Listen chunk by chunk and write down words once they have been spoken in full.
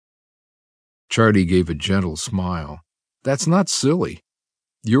Charlie gave a gentle smile. That's not silly.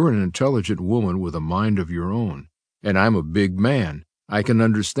 You're an intelligent woman with a mind of your own, and I'm a big man. I can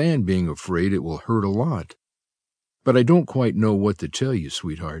understand being afraid it will hurt a lot. But I don't quite know what to tell you,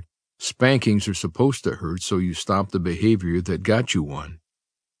 sweetheart. Spankings are supposed to hurt so you stop the behavior that got you one.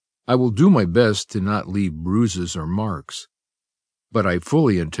 I will do my best to not leave bruises or marks, but I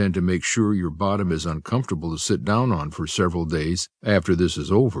fully intend to make sure your bottom is uncomfortable to sit down on for several days after this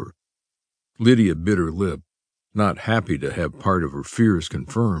is over. Lydia bit her lip, not happy to have part of her fears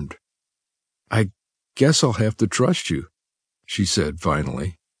confirmed. I guess I'll have to trust you, she said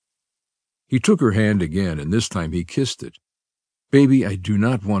finally. He took her hand again, and this time he kissed it. Baby, I do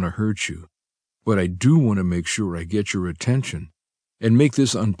not want to hurt you, but I do want to make sure I get your attention and make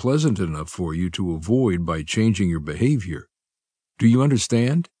this unpleasant enough for you to avoid by changing your behavior. Do you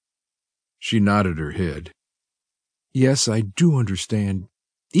understand? She nodded her head. Yes, I do understand,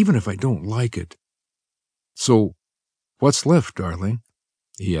 even if I don't like it. So, what's left, darling?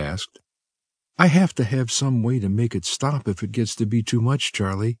 He asked. I have to have some way to make it stop if it gets to be too much,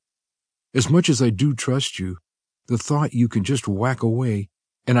 Charlie. As much as I do trust you, the thought you can just whack away,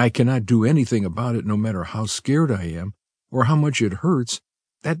 and I cannot do anything about it no matter how scared I am, or how much it hurts,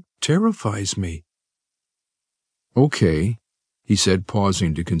 that terrifies me. Okay, he said,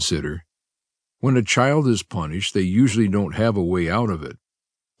 pausing to consider. When a child is punished, they usually don't have a way out of it.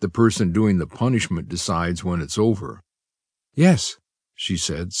 The person doing the punishment decides when it's over. Yes, she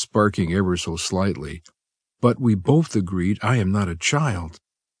said, sparking ever so slightly, but we both agreed I am not a child.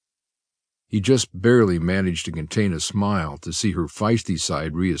 He just barely managed to contain a smile to see her feisty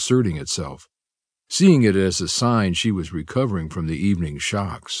side reasserting itself, seeing it as a sign she was recovering from the evening's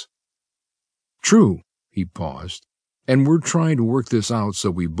shocks. True, he paused, and we're trying to work this out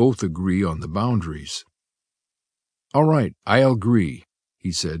so we both agree on the boundaries. All right, I'll agree,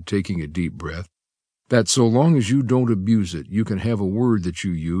 he said, taking a deep breath, that so long as you don't abuse it, you can have a word that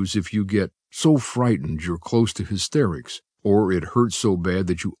you use if you get so frightened you're close to hysterics, or it hurts so bad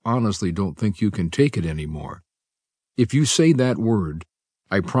that you honestly don't think you can take it anymore. If you say that word,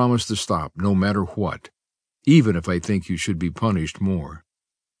 I promise to stop no matter what, even if I think you should be punished more.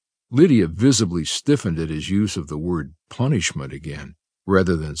 Lydia visibly stiffened at his use of the word punishment again,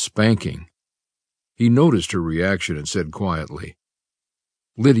 rather than spanking. He noticed her reaction and said quietly,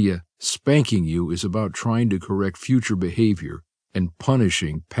 Lydia, spanking you is about trying to correct future behavior and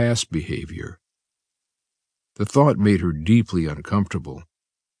punishing past behavior. The thought made her deeply uncomfortable,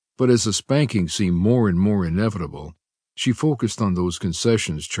 but as the spanking seemed more and more inevitable, she focused on those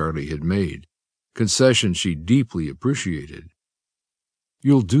concessions Charlie had made, concessions she deeply appreciated.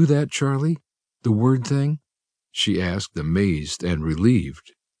 You'll do that, Charlie? The word thing? She asked, amazed and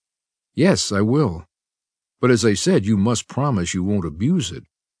relieved. Yes, I will. But as I said, you must promise you won't abuse it.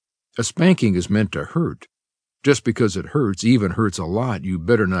 A spanking is meant to hurt. Just because it hurts, even hurts a lot, you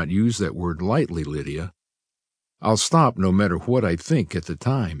better not use that word lightly, Lydia. I'll stop no matter what I think at the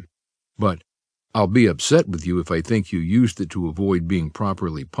time, but I'll be upset with you if I think you used it to avoid being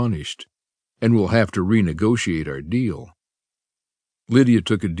properly punished, and we'll have to renegotiate our deal. Lydia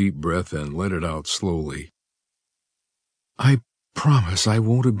took a deep breath and let it out slowly. I promise I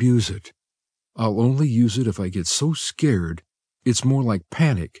won't abuse it. I'll only use it if I get so scared it's more like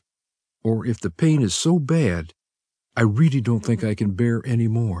panic, or if the pain is so bad I really don't think I can bear any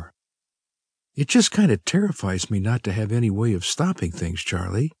more. It just kind of terrifies me not to have any way of stopping things,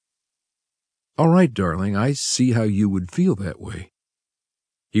 Charlie. All right, darling, I see how you would feel that way.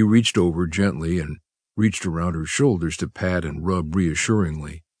 He reached over gently and reached around her shoulders to pat and rub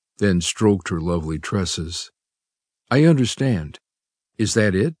reassuringly, then stroked her lovely tresses. I understand. Is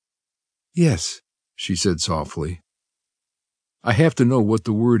that it? Yes, she said softly. I have to know what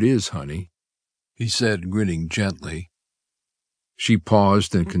the word is, honey, he said, grinning gently. She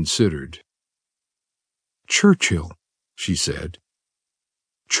paused and considered. Churchill, she said.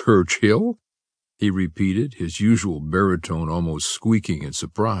 Churchill? He repeated, his usual baritone almost squeaking in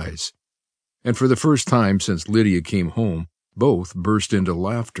surprise. And for the first time since Lydia came home, both burst into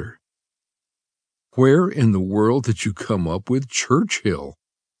laughter. Where in the world did you come up with Churchill?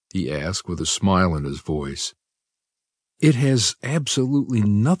 He asked with a smile in his voice. It has absolutely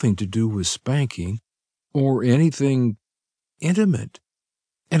nothing to do with spanking or anything intimate,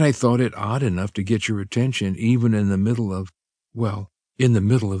 and I thought it odd enough to get your attention even in the middle of, in the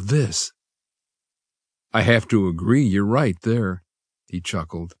middle of this. I have to agree, you're right there, he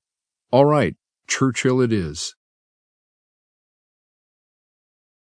chuckled. All right, Churchill it is.